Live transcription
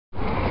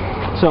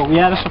So we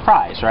had a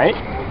surprise, right?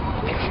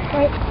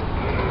 Right.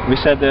 We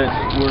said that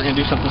we were going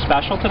to do something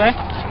special today?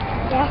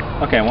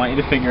 Yeah. Okay, I want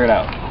you to figure it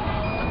out.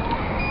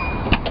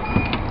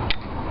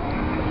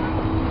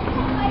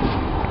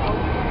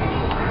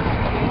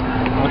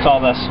 What's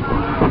all this?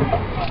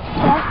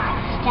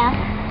 Stuff.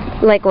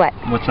 Like what?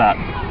 What's that?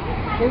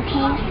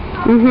 Suitcase.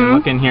 Mm-hmm.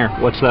 Look in here.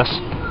 What's this?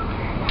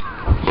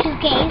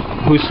 Suitcase.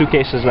 Whose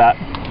suitcase is that?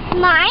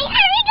 Mine?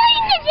 Are we going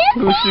to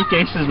Disney? Whose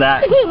suitcase is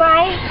that?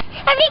 Mine.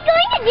 Are we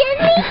going to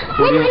Disney?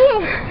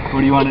 What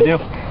do you want to do?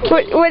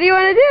 What do you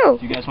want to do?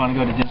 Do you guys want to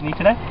go to Disney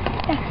today?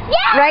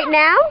 Yeah. Right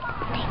now?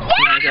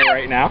 You want to go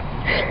right now?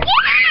 Yeah.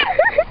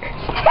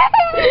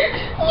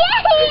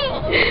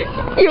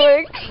 You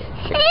were...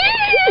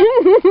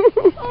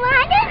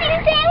 Why did you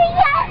say we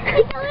got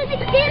to go to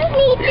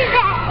Disney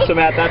today? So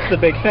Matt, that's the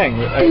big thing.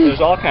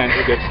 There's all kinds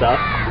of good stuff.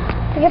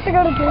 We get to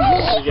go to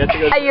Disney. You get to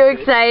go to Are you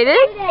excited?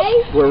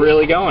 We're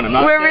really going. I'm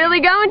not We're kidding.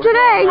 really going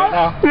today. Right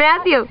now.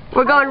 Matthew,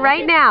 we're going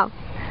right now.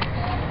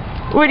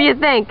 What do you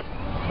think?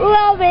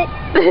 Love it.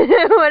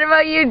 What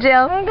about you,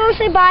 Jill? I'm going to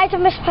say bye to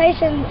Miss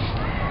Bison's.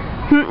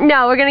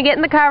 No, we're going to get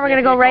in the car. We're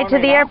going to go right to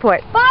the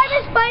airport. Bye,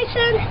 Miss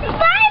Bison.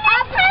 Bye,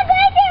 Miss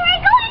Bison.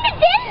 We're going to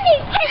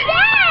Disney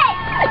today.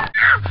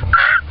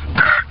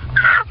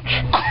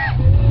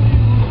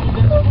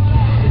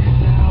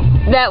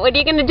 Matt, what are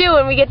you going to do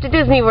when we get to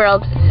Disney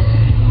World?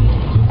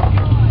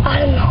 I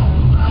don't know.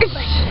 But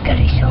it's going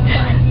to be so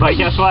fun. But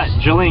guess what?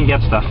 Jillian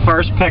gets the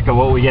first pick of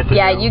what we get to do.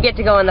 Yeah, you get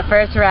to go on the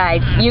first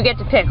ride. You get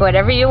to pick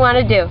whatever you want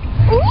to do.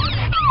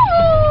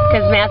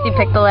 Because Matthew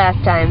picked the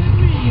last time.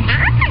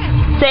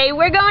 Say,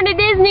 we're going to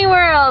Disney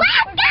World.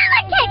 We're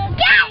going to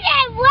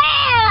Disney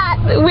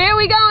World. Where are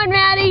we going,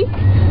 Maddie?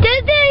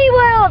 Disney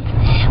World.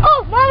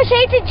 Oh, Mama,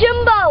 say it to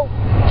Jimbo.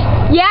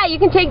 Yeah, you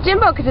can take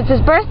Jimbo because it's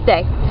his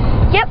birthday.